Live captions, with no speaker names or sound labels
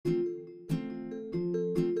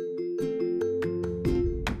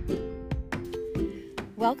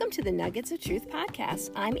Welcome to the Nuggets of Truth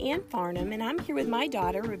podcast. I'm Ann Farnham, and I'm here with my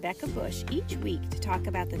daughter, Rebecca Bush, each week to talk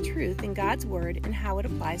about the truth in God's Word and how it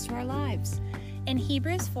applies to our lives. In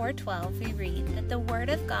Hebrews 4:12, we read that the Word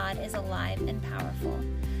of God is alive and powerful.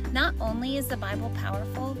 Not only is the Bible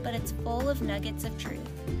powerful, but it's full of nuggets of truth.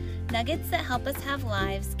 Nuggets that help us have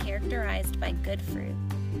lives characterized by good fruit.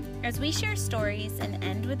 As we share stories and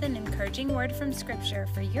end with an encouraging word from Scripture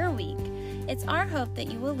for your week, it's our hope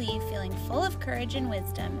that you will leave feeling full of courage and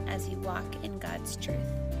wisdom as you walk in God's truth.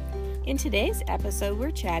 In today's episode,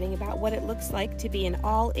 we're chatting about what it looks like to be an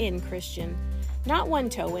all-in Christian. Not one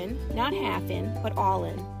toe in, not half in, but all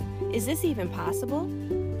in. Is this even possible?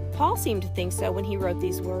 Paul seemed to think so when he wrote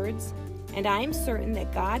these words. And I am certain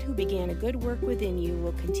that God, who began a good work within you,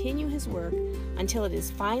 will continue his work until it is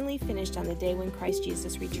finally finished on the day when Christ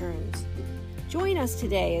Jesus returns. Join us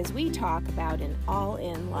today as we talk about an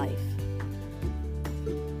all-in life.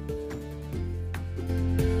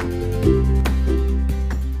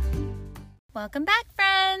 Welcome back,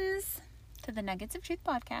 friends, to the Nuggets of Truth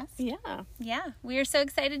podcast. Yeah. We are so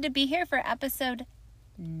excited to be here for episode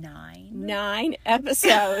 9. 9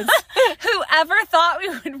 episodes. Whoever thought we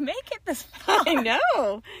would make it this far? I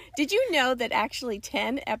know. Did you know that actually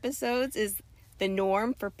 10 episodes is the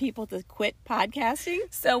norm for people to quit podcasting?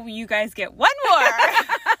 So you guys get one more.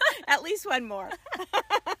 At least one more.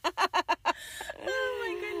 Oh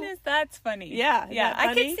my goodness, that's funny. Yeah,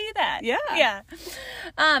 I could see that. Yeah.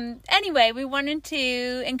 Anyway, we wanted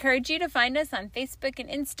to encourage you to find us on Facebook and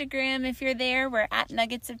Instagram. If you're there, we're at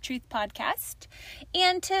Nuggets of Truth Podcast.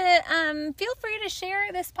 And to feel free to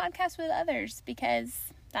share this podcast with others, because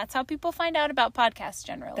that's how people find out about podcasts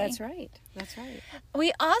generally. That's right.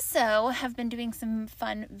 We also have been doing some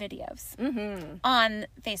fun videos on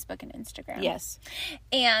Facebook and Instagram. Yes.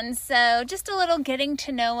 And so just a little getting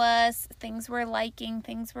to know us, things we're liking,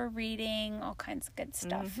 things we're reading, all kinds of good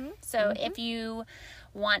stuff. So if you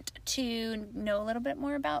want to know a little bit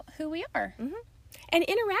more about who we are. And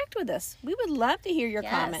interact with us. We would love to hear your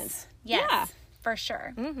comments. Yes. Yeah. For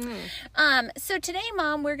sure. So today,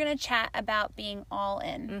 Mom, we're going to chat about being all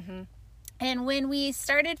in. And when we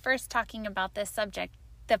started first talking about this subject,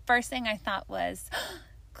 the first thing I thought was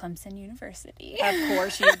Clemson University. Of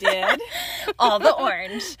course you did. All the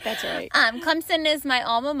orange. That's right. Clemson is my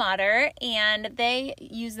alma mater, and they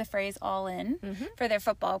use the phrase all in for their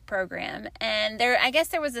football program. And I guess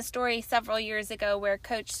there was a story several years ago where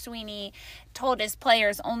Coach Sweeney told his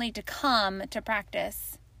players only to come to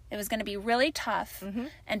practice. It was going to be really tough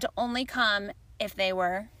and to only come if they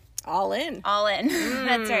were all in.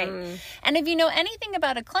 That's right. And if you know anything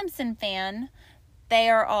about a Clemson fan, they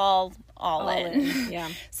are all in. Yeah.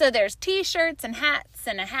 So there's t-shirts and hats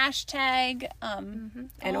and a hashtag.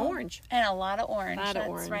 And orange. And a lot of orange. That's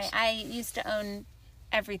orange. Right. I used to own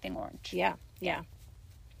everything orange. Yeah.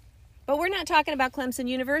 But we're not talking about Clemson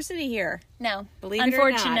University here. No. Believe it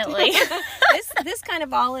or not. Unfortunately. This kind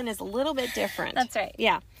of all in is a little bit different. That's right.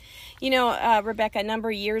 Yeah. You know, Rebecca, a number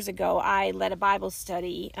of years ago, I led a Bible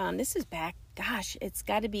study. This is back, it's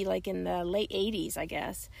got to be like in the late 80s, I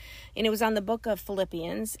guess. And it was on the book of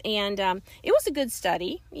Philippians. And it was a good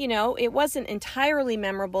study. You know, it wasn't entirely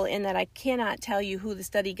memorable in that I cannot tell you who the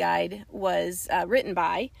study guide was written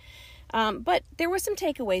by. But there were some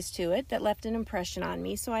takeaways to it that left an impression on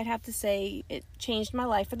me. So I'd have to say it changed my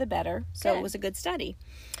life for the better. So It was a good study.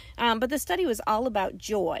 But the study was all about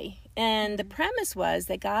joy. And the premise was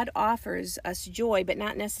that God offers us joy, but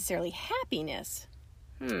not necessarily happiness.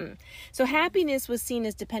 So happiness was seen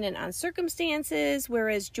as dependent on circumstances,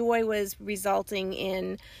 whereas joy was resulting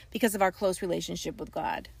in because of our close relationship with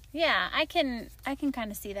God. Yeah, I can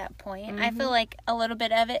kind of see that point. I feel like a little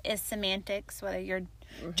bit of it is semantics, whether you're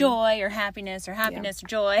joy or happiness or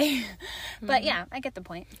joy. But yeah, I get the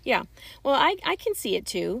point. Yeah. Well, I can see it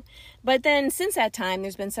too. But then since that time,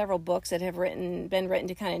 there's been several books that have been written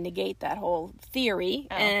to kind of negate that whole theory.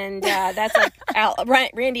 Oh. And that's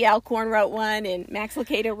like Randy Alcorn wrote one and Max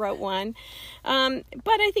Lucado wrote one.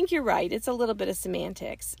 But I think you're right. It's a little bit of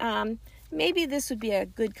semantics. Maybe this would be a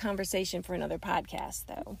good conversation for another podcast,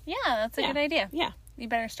 though. Yeah, that's a good idea. Yeah. You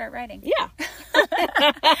better start writing. Yeah.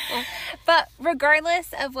 But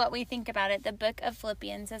regardless of what we think about it, the book of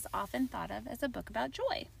Philippians is often thought of as a book about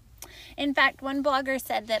joy. In fact, one blogger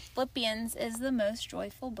said that Philippians is the most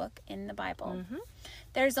joyful book in the Bible.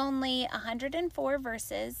 There's only 104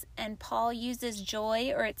 verses, and Paul uses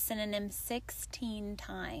joy or its synonym 16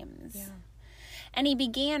 times. Yeah. And he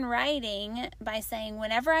began writing by saying,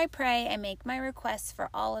 "Whenever I pray, I make my requests for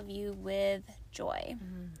all of you with joy."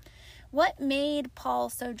 What made Paul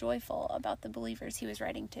so joyful about the believers he was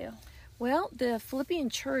writing to? Well, the Philippian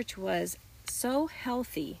church was so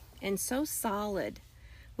healthy and so solid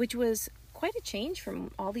which was quite a change from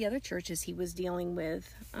all the other churches he was dealing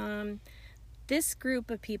with. This group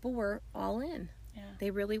of people were all in. Yeah. They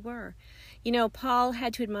really were. You know, Paul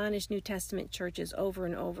had to admonish New Testament churches over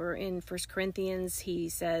and over. In 1 Corinthians, he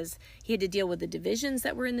says he had to deal with the divisions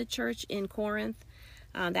that were in the church in Corinth.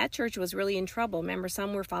 That church was really in trouble. Remember,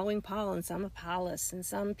 some were following Paul and some Apollos and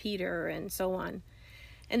some Peter and so on.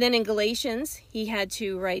 And then in Galatians, he had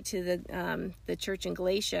to write to the church in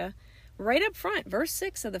Galatia right up front, verse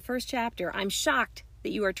 6 of the first chapter. I'm shocked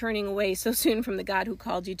that you are turning away so soon from the God who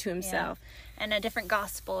called you to himself. Yeah. And a different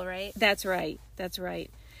gospel, right? That's right. And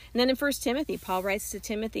then in 1 Timothy, Paul writes to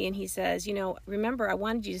Timothy and he says, remember, I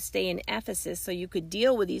wanted you to stay in Ephesus so you could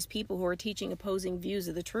deal with these people who are teaching opposing views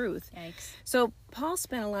of the truth. Yikes. So Paul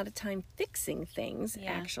spent a lot of time fixing things,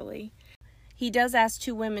 actually. He does ask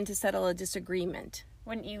 2 women to settle a disagreement.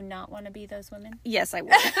 Wouldn't you not want to be those women? Yes, I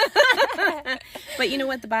would. But you know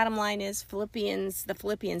what? The bottom line is the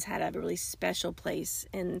Philippians had a really special place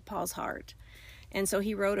in Paul's heart. And so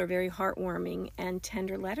he wrote a very heartwarming and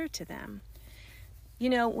tender letter to them.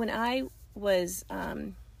 When I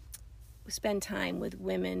spend time with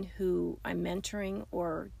women who I'm mentoring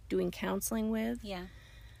or doing counseling with,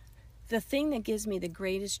 the thing that gives me the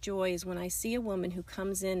greatest joy is when I see a woman who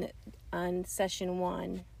comes in on session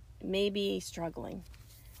 1, maybe struggling,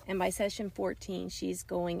 and by session 14, she's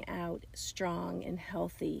going out strong and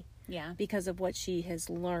healthy because of what she has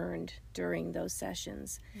learned during those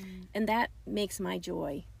sessions. And that makes my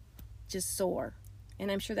joy just soar.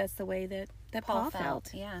 And I'm sure that's the way that Paul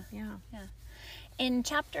felt. Yeah. In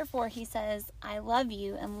chapter 4, he says, I love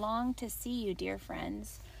you and long to see you, dear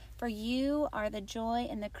friends, for you are the joy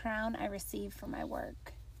and the crown I receive for my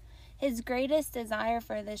work. His greatest desire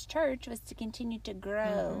for this church was to continue to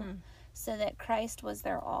grow so that Christ was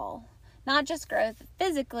their all. Not just growth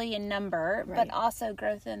physically in number, but also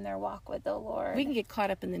growth in their walk with the Lord. We can get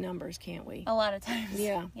caught up in the numbers, can't we? A lot of times.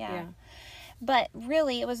 Yeah. But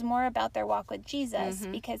really, it was more about their walk with Jesus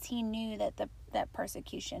because he knew that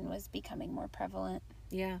persecution was becoming more prevalent.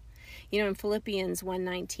 Yeah. In Philippians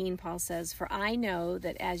 1:19, Paul says, for I know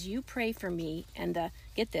that as you pray for me, and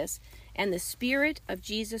the Spirit of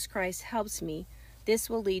Jesus Christ helps me,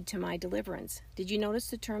 this will lead to my deliverance. Did you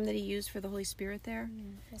notice the term that he used for the Holy Spirit there?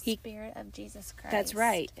 The Spirit of Jesus Christ. That's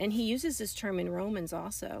right. And he uses this term in Romans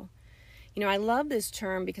also. I love this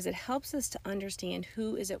term because it helps us to understand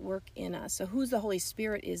who is at work in us. So who's the Holy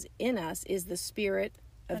Spirit is in us is the Spirit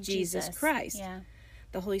of Jesus Christ. Yeah.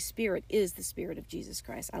 The Holy Spirit is the Spirit of Jesus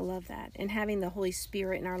Christ. I love that. And having the Holy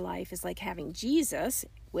Spirit in our life is like having Jesus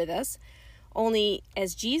with us. Only,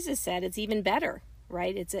 as Jesus said, it's even better,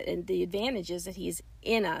 right? The advantage is that he's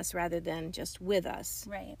in us rather than just with us.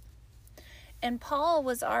 Right. And Paul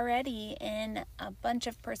was already in a bunch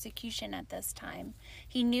of persecution at this time.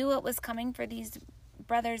 He knew what was coming for these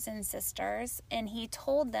brothers and sisters, and he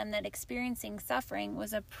told them that experiencing suffering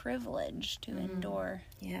was a privilege to endure.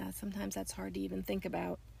 Yeah, sometimes that's hard to even think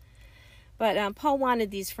about. But Paul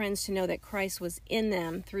wanted these friends to know that Christ was in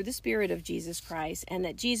them through the Spirit of Jesus Christ, and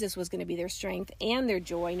that Jesus was going to be their strength and their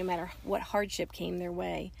joy no matter what hardship came their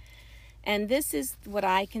way. And this is what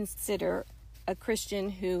I consider a Christian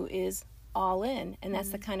who is all in, and that's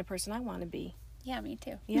the kind of person I want to be. Yeah, me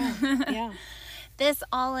too. Yeah. This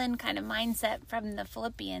all-in kind of mindset from the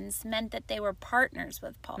Philippians meant that they were partners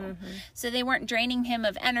with Paul. So they weren't draining him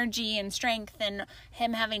of energy and strength and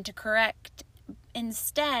him having to correct.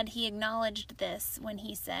 Instead, he acknowledged this when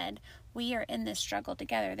he said, we are in this struggle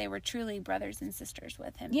together. They were truly brothers and sisters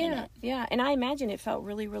with him in it. Yeah, and I imagine it felt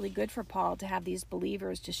really, really good for Paul to have these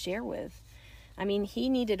believers to share with. I mean, he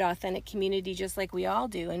needed authentic community just like we all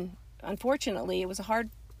do, and unfortunately, it was hard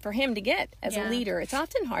for him to get as a leader. It's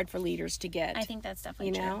often hard for leaders to get. I think that's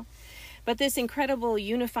definitely true. But this incredible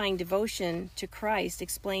unifying devotion to Christ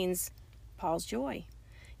explains Paul's joy.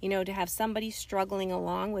 To have somebody struggling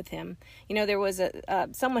along with him. There was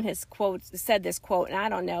someone has said this quote, and I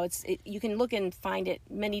don't know. You can look and find it.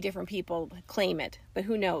 Many different people claim it, but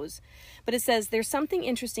who knows? But it says there's something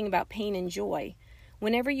interesting about pain and joy.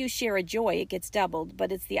 Whenever you share a joy, it gets doubled,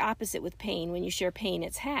 but it's the opposite with pain. When you share pain,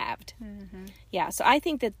 it's halved. Yeah, so I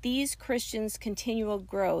think that these Christians' continual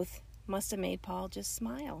growth must have made Paul just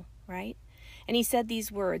smile, right? And he said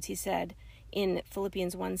these words. He said in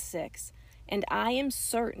Philippians 1:6, and I am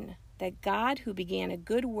certain that God who began a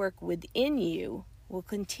good work within you will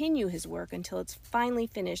continue his work until it's finally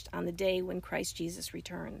finished on the day when Christ Jesus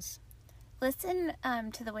returns. Listen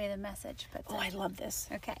to the way the Message puts it. Oh, I love this.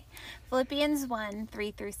 Okay. Philippians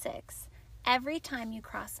 1:3-6. Every time you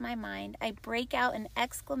cross my mind, I break out in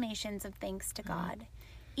exclamations of thanks to God.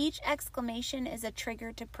 Each exclamation is a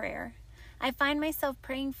trigger to prayer. I find myself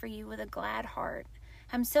praying for you with a glad heart.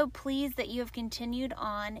 I'm so pleased that you have continued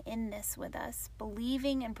on in this with us,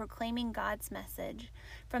 believing and proclaiming God's message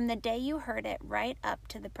from the day you heard it right up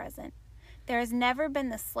to the present. There has never been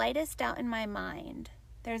the slightest doubt in my mind.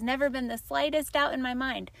 There's never been the slightest doubt in my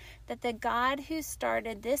mind that the God who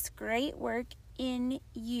started this great work in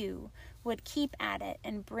you would keep at it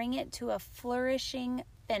and bring it to a flourishing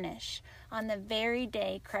finish on the very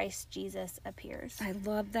day Christ Jesus appears. I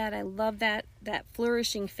love that. I love that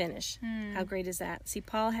flourishing finish. How great is that? See,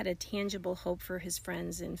 Paul had a tangible hope for his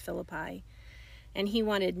friends in Philippi, and he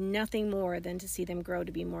wanted nothing more than to see them grow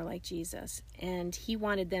to be more like Jesus. And he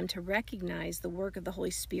wanted them to recognize the work of the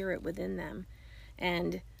Holy Spirit within them.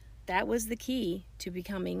 And that was the key to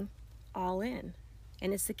becoming all in.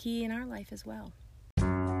 And it's the key in our life as well.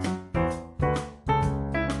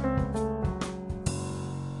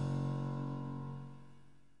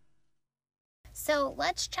 So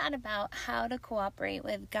let's chat about how to cooperate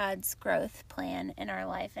with God's growth plan in our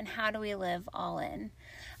life and how do we live all in.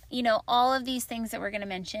 You know, all of these things that we're going to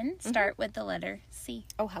mention start with the letter C.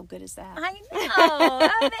 Oh, how good is that? I know,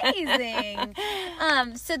 amazing.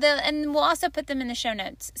 And we'll also put them in the show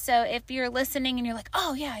notes. So if you're listening and you're like,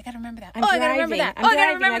 oh yeah, I got to remember that. I got to remember that. I got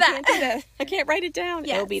to remember that. Can't do that. I can't write it down.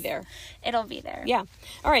 Yes. It'll be there. It'll be there. Yeah.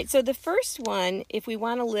 All right. So the first one, if we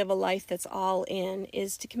want to live a life that's all in,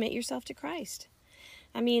 is to commit yourself to Christ.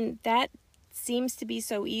 I mean, that seems to be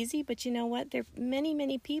so easy, but you know what? There are many,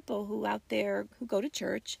 many people who out there who go to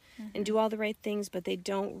church and do all the right things, but they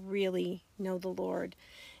don't really know the Lord.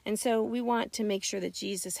 And so we want to make sure that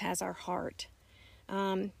Jesus has our heart.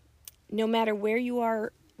 No matter where you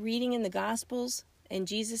are reading in the Gospels and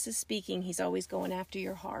Jesus is speaking, he's always going after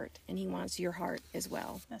your heart, and he wants your heart as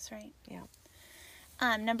well. That's right. Yeah.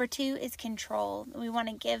 Number 2 is control. We want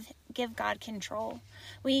to give God control.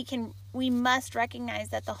 We must recognize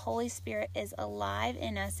that the Holy Spirit is alive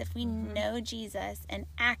in us if we know Jesus and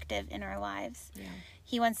active in our lives. Yeah.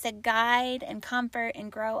 He wants to guide and comfort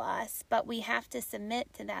and grow us, but we have to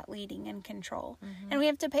submit to that leading and control. And we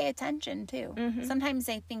have to pay attention too. Sometimes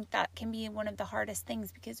I think that can be one of the hardest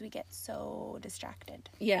things because we get so distracted.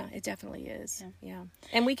 Yeah, it definitely is. Yeah.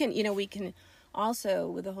 And we can also,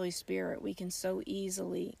 with the Holy Spirit, we can so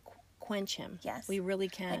easily quench him. Yes. We really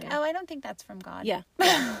can. Like, oh, I don't think that's from God. Yeah.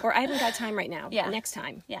 Or I haven't got time right now. Yeah. Next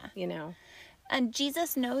time. Yeah. You know. And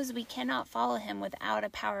Jesus knows we cannot follow him without a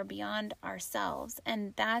power beyond ourselves.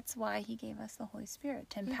 And that's why he gave us the Holy Spirit,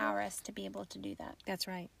 to empower us to be able to do that. That's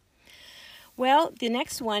right. Well, the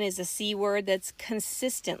next one is a C word that's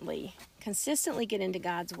consistently get into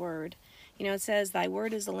God's word. You know, it says, thy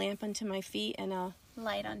word is a lamp unto my feet and a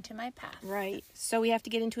light unto my path. Right. So we have to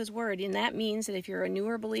get into his word. And that means that if you're a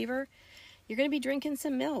newer believer, you're going to be drinking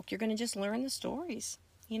some milk. You're going to just learn the stories.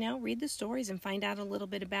 You know, read the stories and find out a little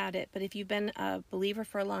bit about it. But if you've been a believer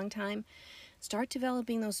for a long time, start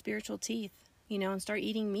developing those spiritual teeth, you know, and start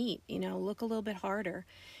eating meat, you know, look a little bit harder.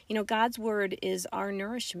 You know, God's word is our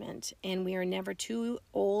nourishment, and we are never too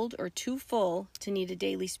old or too full to need a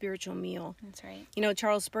daily spiritual meal. That's right. You know,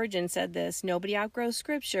 Charles Spurgeon said this, nobody outgrows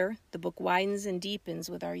scripture. The book widens and deepens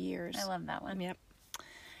with our years. I love that one. Yep.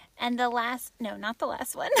 And not the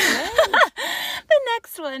last one. The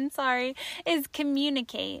next one, is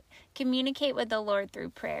communicate. Communicate with the Lord through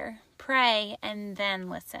prayer. Pray and then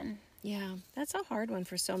listen. Yeah, that's a hard one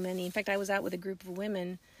for so many. In fact, I was out with a group of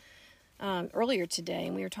women earlier today,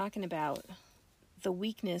 and we were talking about the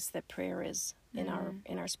weakness that prayer is in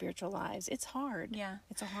our spiritual lives. It's hard. Yeah.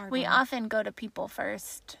 It's a hard We one. often go to people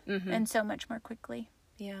first and so much more quickly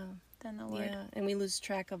than the Lord. Yeah, and we lose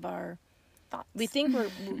track of our thoughts. We think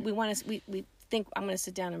we think I'm going to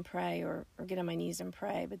sit down and pray or get on my knees and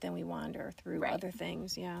pray, but then we wander through other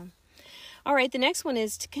things. Yeah. All right, the next one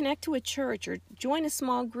is to connect to a church or join a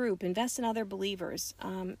small group, invest in other believers,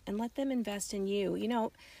 and let them invest in you. You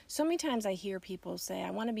know, so many times I hear people say, I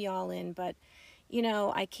want to be all in, but, you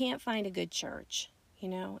know, I can't find a good church, you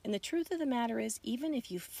know. And the truth of the matter is, even if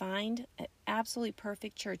you find an absolutely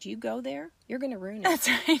perfect church, you go there, you're going to ruin it. That's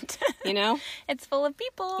right. You know? It's full of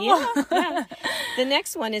people. Yeah. The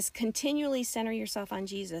next one is continually center yourself on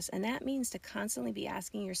Jesus. And that means to constantly be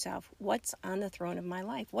asking yourself, what's on the throne of my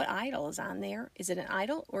life? What idol is on there? Is it an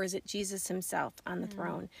idol or is it Jesus himself on the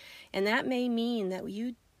throne? And that may mean that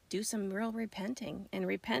you do some real repenting. And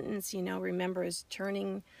repentance, you know, remember, is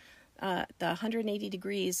turning the 180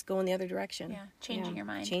 degrees, going the other direction. Yeah, changing your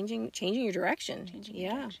mind. Changing your direction.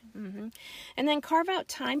 Mm-hmm. And then carve out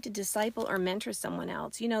time to disciple or mentor someone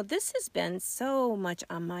else. You know, this has been so much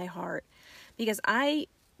on my heart because I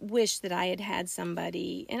wish that I had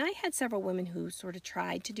somebody, and I had several women who sort of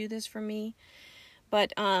tried to do this for me,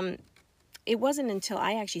 but it wasn't until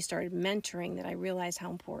I actually started mentoring that I realized how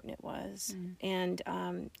important it was. And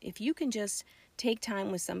if you can just take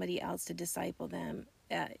time with somebody else to disciple them,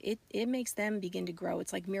 it makes them begin to grow.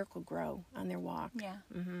 It's like Miracle Grow on their walk. Yeah.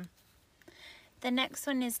 The next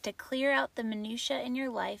one is to clear out the minutia in your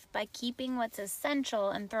life by keeping what's essential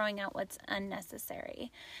and throwing out what's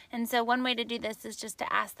unnecessary. And so one way to do this is just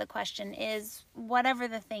to ask the question, is whatever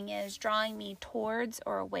the thing is drawing me towards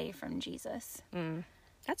or away from Jesus?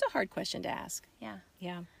 That's a hard question to ask. Yeah.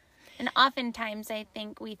 Yeah. And oftentimes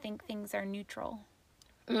we think things are neutral.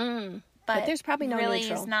 But there's probably no really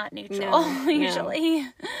neutral. Is not neutral, usually.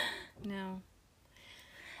 No.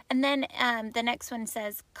 And then the next one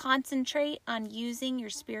says, concentrate on using your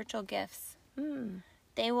spiritual gifts.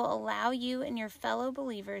 They will allow you and your fellow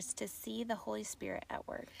believers to see the Holy Spirit at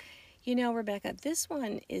work. You know, Rebecca, this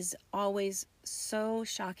one is always so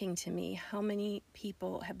shocking to me, how many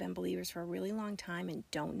people have been believers for a really long time and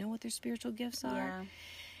don't know what their spiritual gifts are. Yeah.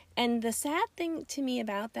 And the sad thing to me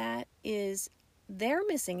about that is they're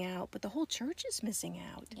missing out, but the whole church is missing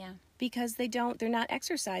out. Yeah. Because they're not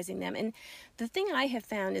exercising them. And the thing I have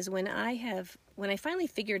found is when I finally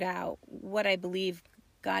figured out what I believe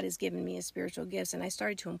God has given me as spiritual gifts and I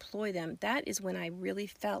started to employ them, that is when I really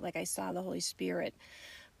felt like I saw the Holy Spirit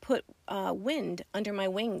put wind under my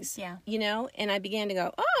wings. Yeah. You know, and I began to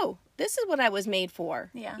go, oh, this is what I was made for.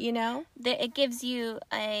 Yeah. You know? It gives you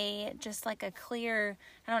just like a clear,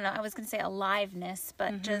 I don't know, I was going to say aliveness,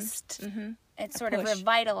 but just it sort of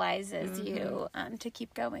revitalizes you to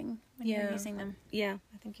keep going when you're using them. Yeah,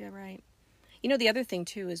 I think you're right. You know, the other thing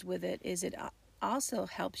too is with it is it also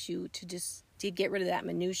helps you to get rid of that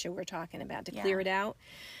minutia we're talking about, to clear it out.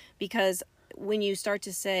 Because when you start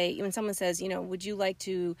to say, when someone says, you know, would you like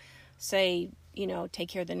to say, you know, take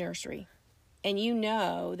care of the nursery? And you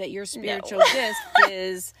know that your spiritual gift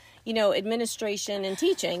is, you know, administration and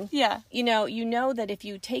teaching. Yeah. You know that if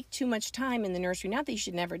you take too much time in the nursery, not that you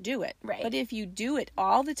should never do it. Right. But if you do it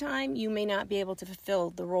all the time, you may not be able to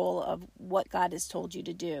fulfill the role of what God has told you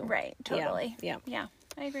to do. Right. Totally. Yeah. Yeah.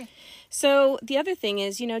 I agree. So the other thing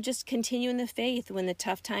is, you know, just continue in the faith when the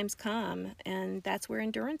tough times come. And that's where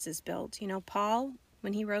endurance is built. You know, Paul,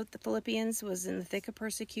 when he wrote the Philippians, was in the thick of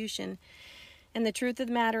persecution. And the truth of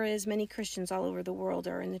the matter is many Christians all over the world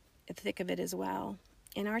are in the thick of it as well.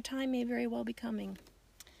 And our time may very well be coming.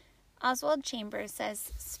 Oswald Chambers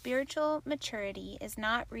says, spiritual maturity is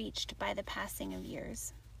not reached by the passing of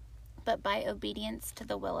years, but by obedience to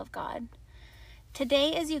the will of God.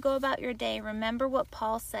 Today, as you go about your day, remember what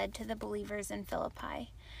Paul said to the believers in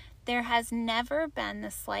Philippi. There has never been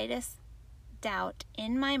the slightest doubt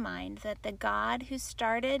in my mind that the God who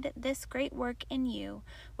started this great work in you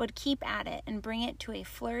would keep at it and bring it to a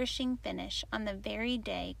flourishing finish on the very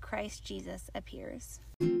day Christ Jesus appears.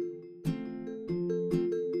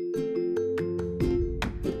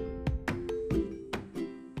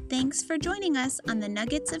 Thanks for joining us on the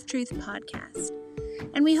Nuggets of Truth podcast.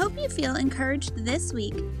 And we hope you feel encouraged this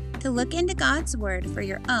week to look into God's Word for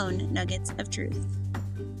your own nuggets of truth.